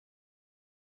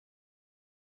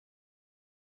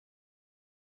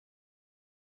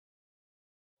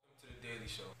Daily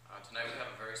Show. Tonight we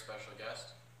have a very special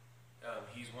guest.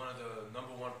 He's one of the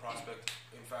 #1 prospect.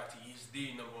 In fact, he's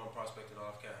the #1 prospect in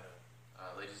all of Canada.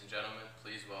 Ladies and gentlemen,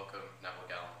 please welcome Neville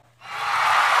Gallimore.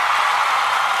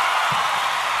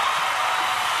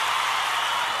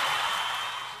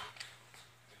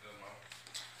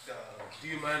 Do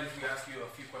you mind if we ask you a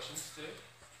few questions today?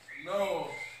 No,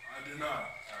 I do not,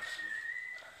 actually.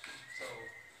 So,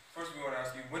 first we want to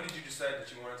ask you, when did you decide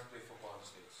that you wanted to play football in the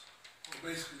States?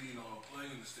 Well, basically,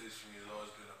 playing in the States for me has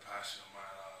always been a passion of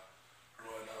mine.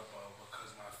 Growing up,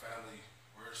 because my family,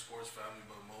 we're a sports family,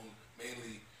 but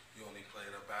mainly we only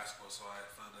played basketball, so I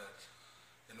felt that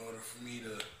in order for me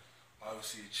to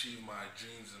obviously achieve my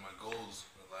dreams and my goals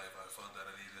in life, I felt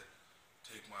that I needed to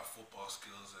take my football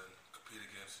skills and compete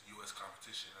against U.S.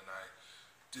 competition, and I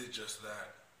did just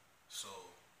that.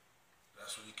 So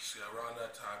that's when you can see around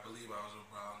that time, I believe I was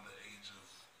around the age of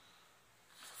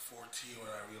 14 when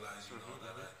I realized,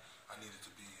 that I needed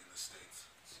to be in the States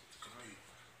to compete.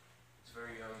 It's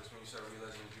very young. That's when you start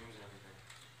realizing your dreams and everything.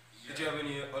 Yeah. Did you have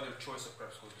any other choice of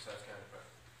prep schools besides Canada Prep?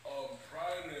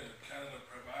 Prior to Canada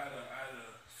Prep, I had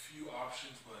a few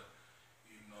options, but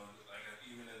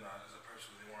even as a prep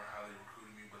school, they weren't highly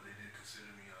recruiting me, but they did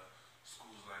consider me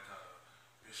schools like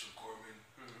Bishop Corbin,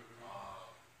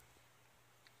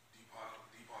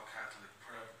 DePaul Catholic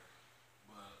Prep,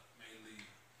 but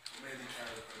mainly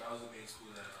Canada Prep. That was the main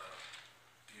school that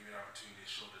gave me an opportunity to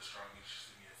show their strong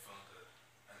interest in me and felt that,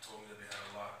 and told me that they had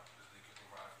a lot that they could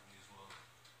provide for me as well,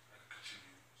 that could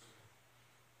contribute.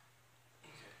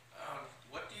 Okay.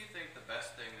 What do you think the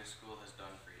best thing this school has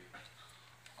done for you?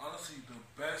 Honestly, the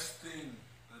best thing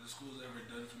that the school's ever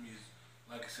done for me is,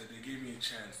 like I said, they gave me a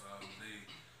chance.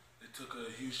 They took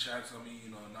a huge chance on me,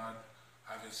 not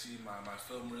having seen my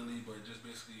film really, but just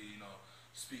basically,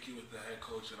 speaking with the head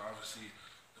coach and obviously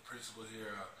the principal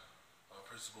here,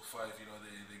 Principal Fife,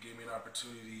 they gave me an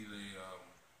opportunity.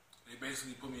 They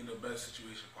basically put me in the best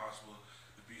situation possible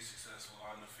to be successful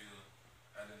on the field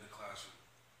and in the classroom.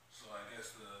 So I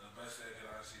guess the best thing I can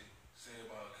honestly say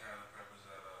about Canada Prep is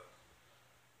that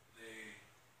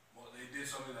they did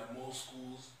something that most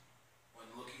schools,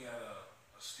 when looking at a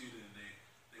student,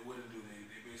 they wouldn't do.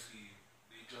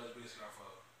 They judge basically off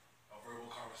a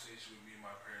verbal conversation with me and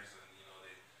my parents, and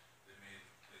they made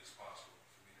things possible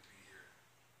for me to be here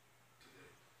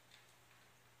today.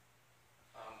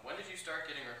 When did you start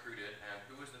getting recruited, and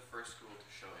who was the first school to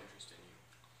show interest in you?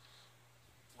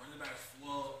 When did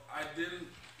I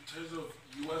didn't, in terms of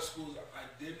U.S. schools, I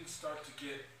didn't start to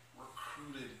get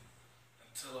recruited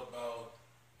until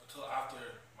after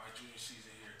my junior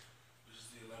season here, which is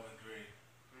the 11th grade.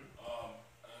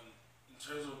 And in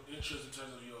terms of interest,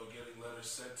 getting letters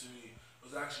sent to me, it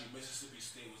was actually Mississippi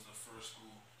State was the first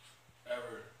school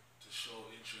ever to show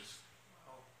interest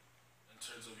in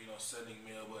terms of sending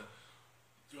mail. But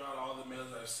throughout all the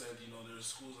mails I've sent, there's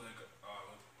schools like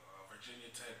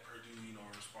Virginia Tech, Purdue,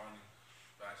 responding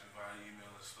back to me via email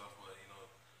and stuff. But in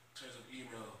terms of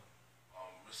email,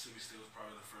 Mississippi State was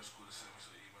probably the first school to send me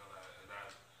some email, and that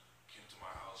came to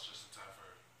my house just in time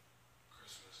for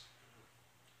Christmas.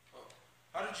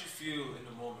 How did you feel in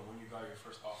the moment when you got your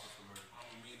first offer from her? I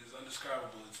mean, it's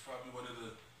indescribable. It's probably one of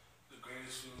the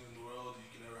greatest feelings in the world you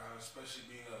can ever have, especially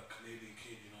being a Canadian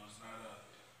kid.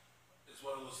 It's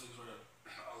one of those things where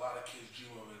a lot of kids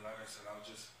dream of it. Like I said, I was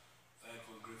just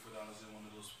thankful and grateful that I was in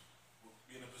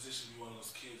a position to be one of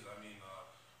those kids. I mean,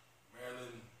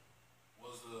 Maryland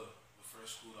was the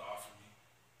first school to offer me,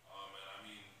 and I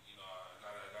mean,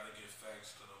 I gotta give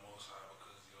thanks to the Most High,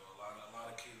 because a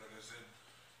lot of kids, like I said,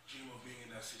 dream of being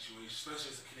in that situation,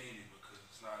 especially as a Canadian, because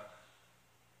it's not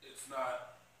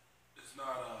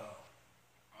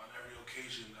on every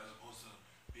occasion, as opposed to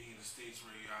being in the States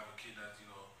where you have a kid that's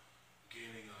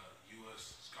gaining a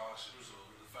U.S. scholarship. So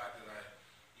the fact that I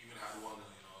even had one,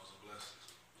 was a blessing.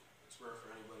 It's rare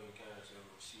for anybody in Canada to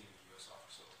ever receive a U.S. offer,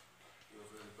 so you're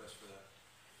very blessed for that.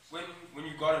 When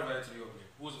you got invited to the opening,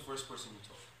 who was the first person you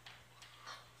told?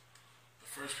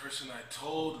 The first person I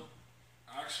told,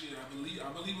 actually, I believe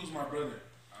it was my brother.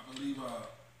 I believe I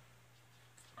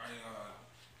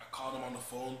called him on the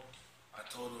phone. I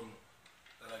told him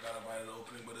that I got invited to the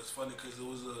opening, but it's funny because it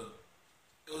was a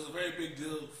very big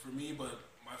deal for me, but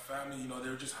my family,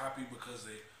 they were just happy because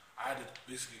I had to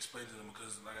basically explain to them,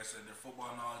 because, like I said, their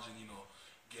football knowledge and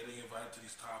getting invited to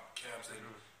these top camps, they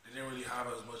didn't really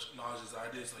have as much knowledge as I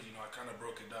did. So I kind of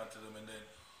broke it down to them, and then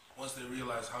once they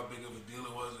realized how big of a deal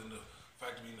it was, and the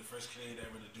fact of being the first Canadian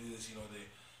ever to do this,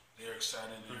 they're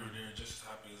excited. They were just as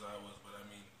happy as I was. But I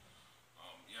mean,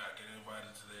 getting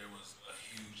invited to there was a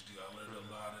huge deal. I learned a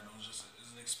lot, and it's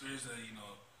an experience that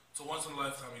it's a once in a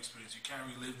lifetime experience. You can't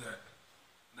relive that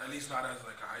and at least not as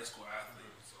like a high school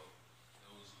athlete. So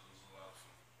it was a lot of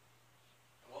fun.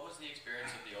 What was the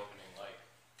experience of the opening like?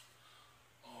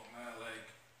 Oh man, like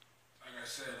I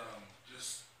said,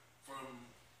 just from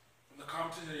the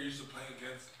competition that you're used to playing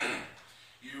against,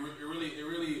 it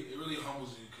really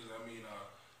humbles you because I mean, I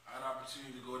had an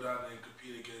opportunity to go down there and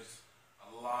compete against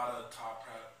a lot of top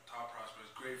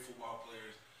prospects, great football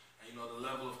players, and the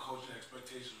level of coaching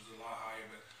expectations was a lot higher.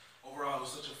 But overall, it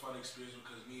was such a fun experience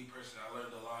because me personally, I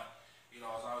learned a lot. I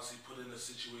was obviously put in a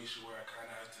situation where I kind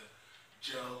of had to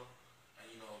gel and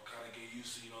kind of get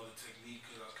used to the technique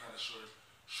because I was kind of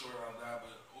short on that.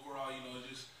 But overall, it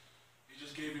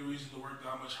just gave me a reason to work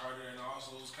that much harder, and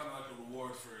also it was kind of like a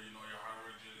reward for your hard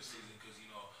work during the season because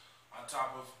on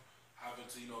top of having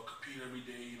to compete every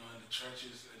day in the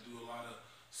trenches and do a lot of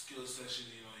skill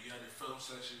sessions, you had your film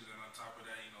sessions, and on top of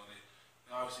that, they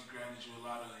obviously granted you a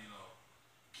lot of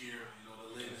gear,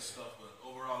 the latest stuff. But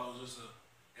overall, it was just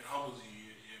it humbles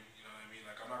you. You know what I mean?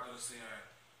 Like, I'm not gonna say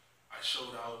I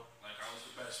showed out like I was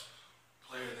the best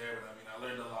player there, but I mean I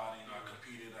learned a lot. I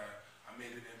competed. I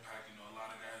made an impact. A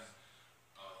lot of guys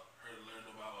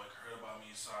heard about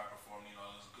me, saw I performed.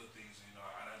 Those good things. And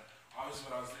obviously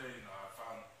when I was there, I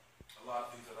found a lot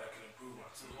of things that I could improve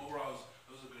on. So overall,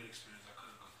 it was a great experience. I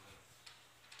couldn't complain.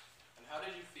 And how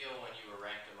did you feel when you were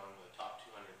ranked among the top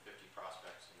 250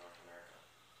 prospects in North America?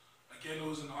 Again, it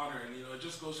was an honor, and it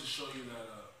just goes to show you that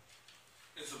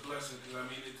it's a blessing. Because I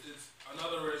mean, it's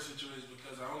another rare situation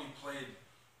because I only played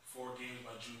 4 games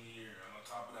my junior year, and on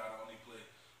top of that, I only played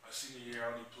my senior year.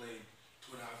 I only played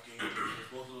 2.5 games.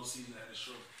 Both of those seasons I had to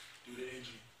short due to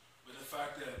injury. But the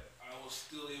fact that I was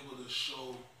still able to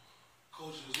show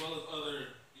coaches as well as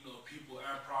other people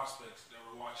and prospects that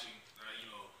were watching that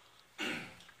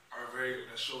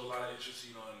that show a lot of interest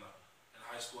in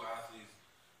high school athletes.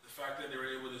 The fact that they were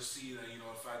able to see that the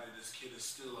fact that this kid is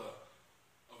still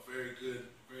a very good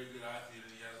athlete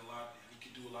and he has a lot and he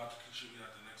can do a lot to contribute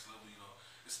at the next level.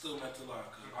 It still meant a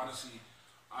lot because honestly,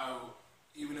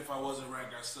 even if I wasn't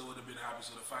ranked, I still would have been happy.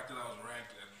 So the fact that I was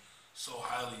ranked and so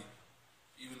highly,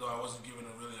 even though I wasn't given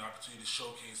a really opportunity to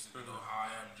showcase how I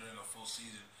am during a full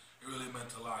season, it really meant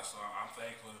a lot. So I'm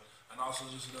thankful, and also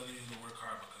just another reason to work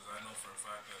hard because I know for a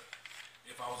fact that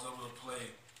if I was able to play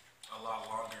a lot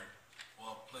longer,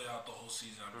 play out the whole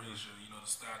season, I'm pretty sure the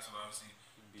stats would obviously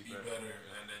be better,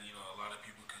 and then a lot of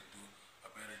people could do a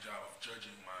better job of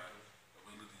judging my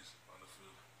abilities on the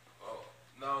field. Well,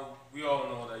 now we all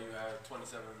know that you had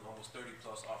 27, almost 30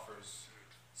 plus offers.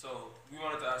 So we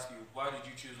wanted to ask you, why did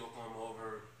you choose Oklahoma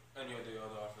over any of the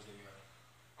other offers that you had?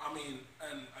 I mean,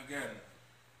 and again,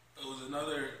 it was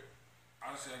another.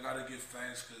 Honestly, I gotta give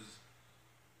thanks because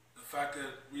the fact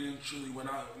that really and truly,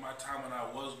 my time when I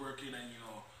was working and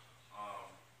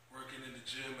working in the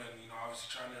gym and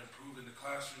obviously trying to improve in the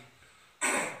classroom,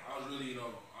 I was really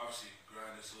obviously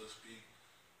grinding, so to speak,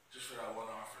 just for that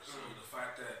one offer. So the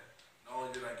fact that not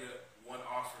only did I get one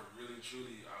offer, really and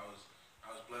truly, I was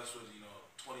blessed with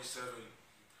 27,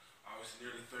 obviously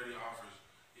nearly 30 offers.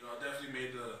 I definitely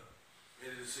made the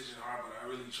decision hard, but I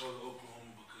really chose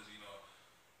Oklahoma because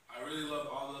I really love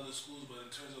all the other schools, but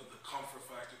in terms of the comfort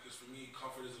factor, because for me,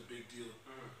 comfort is a big deal,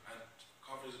 and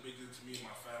comfort is a big deal to me and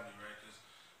my family, right? Because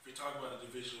if you talk about a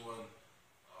Division I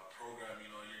program,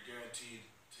 you're guaranteed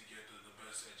to get the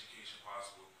best education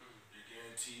possible. You're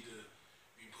guaranteed to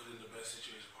be put in the best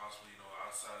situation possible,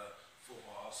 outside of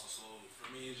football also. So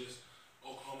for me, it's just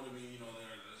Oklahoma to me,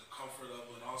 there's a comfort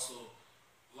level, and also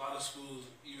a lot of schools,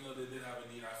 even though they did have a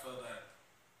need, I felt that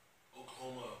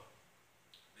Oklahoma,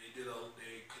 they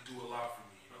could do a lot for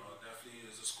me. Definitely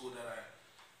is a school that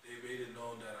they made it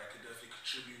known that I could definitely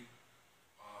contribute.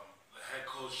 The head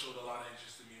coach showed a lot of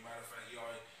interest in me. Matter of fact, he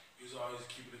was always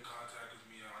keeping in contact with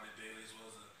me on a daily, as well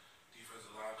as the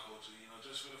defensive line coach. And,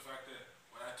 just for the fact that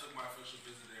when I took my official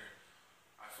visit there,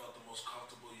 I felt the most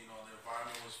comfortable. The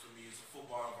environment was for me. It's a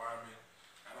football environment,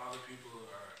 and all the people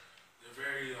they're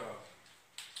very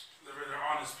they're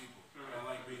honest people. And I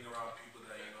like being around people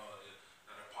that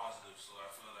that are positive. So I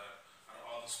feel that out of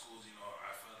all the schools,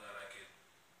 I felt that I could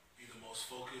be the most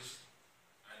focused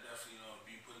and definitely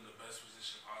be put in the best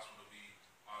position possible to be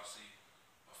obviously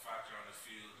a factor on the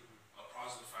field, a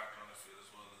positive factor on the field, as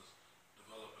well as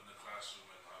develop in the classroom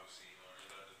and obviously in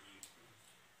that degree.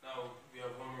 Now we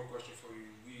have one more question for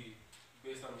you.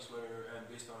 Based on the sweater and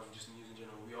based on just news in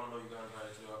general, we all know you got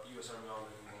invited to the U.S. Army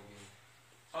All-American Bowl game.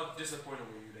 How disappointed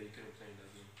were you that you couldn't play in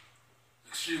that game?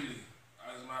 Extremely.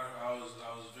 As a matter of fact,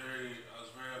 I was very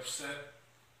upset.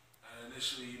 And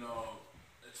initially,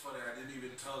 it's funny. I didn't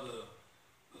even tell the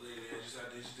lady. They just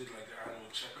did like the annual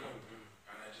checkup,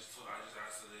 and I just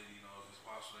asked the lady, if it's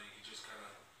possible, you could just kind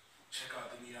of check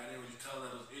out the knee mean, I didn't really tell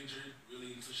her that I was injured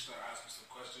really until she started asking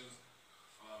some questions.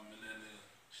 And then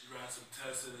she ran some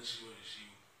tests, and then she went,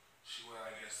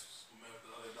 I guess, met with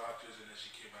the other doctors, and then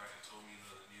she came back and told me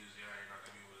the news. Yeah, you're not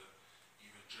gonna be able to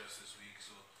even dress this week.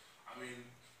 So, I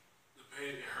mean, the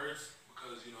pain, it hurts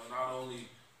because not only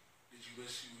did you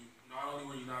miss not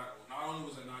only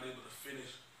was I not able to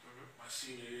finish my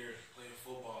senior year playing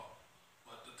football,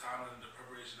 but the time and the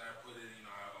preparation that I put in,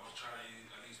 I was trying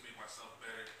to at least make myself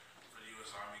better for the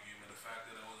U.S. Army game, and the fact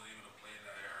that I wasn't able to play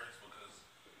that, it hurts because,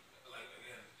 like,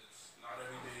 again, it's not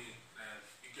every day that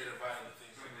you get invited to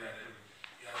things like that, and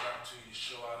you have an opportunity to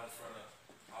show out in front of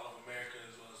all of America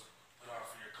as well as put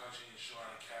out for your country and show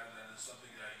out in Canada, and it's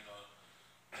something that,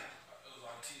 it was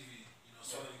on TV,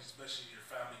 something especially your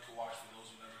family could watch for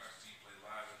those who never got to see you play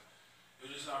live, and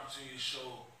it was just an opportunity to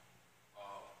show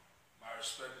my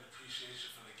respect and appreciation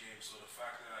for the game. So the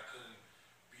fact that I couldn't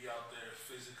be out there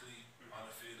physically on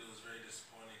the field, it was very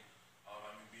disappointing.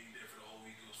 I mean, being there for the whole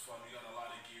week, it was fun. We got a lot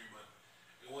of gear, but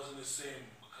it wasn't the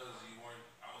same because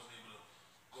I wasn't able to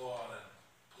go out and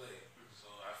play. So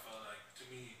I felt like, to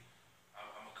me,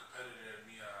 I'm a competitor, and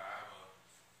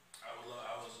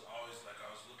I was always like, I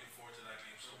was looking forward to that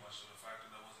game so much. So the fact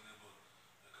that I wasn't able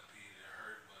to compete, it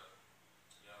hurt, but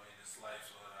I mean, it's life.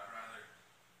 So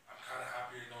I'm kind of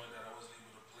happier knowing that I wasn't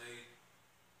able to play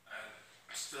and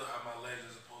I still have my legs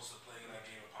as opposed to playing that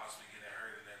game and possibly getting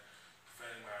hurt and then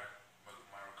preventing my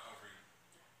recovery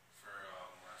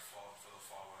for the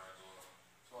fall when I go up.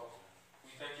 Well,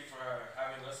 we thank you for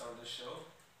having us on this show,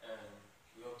 and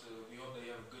we hope that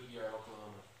you have a good year at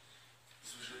Oklahoma.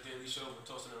 This was your daily show with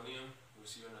Tosan and Liam. We'll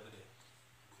see you another day.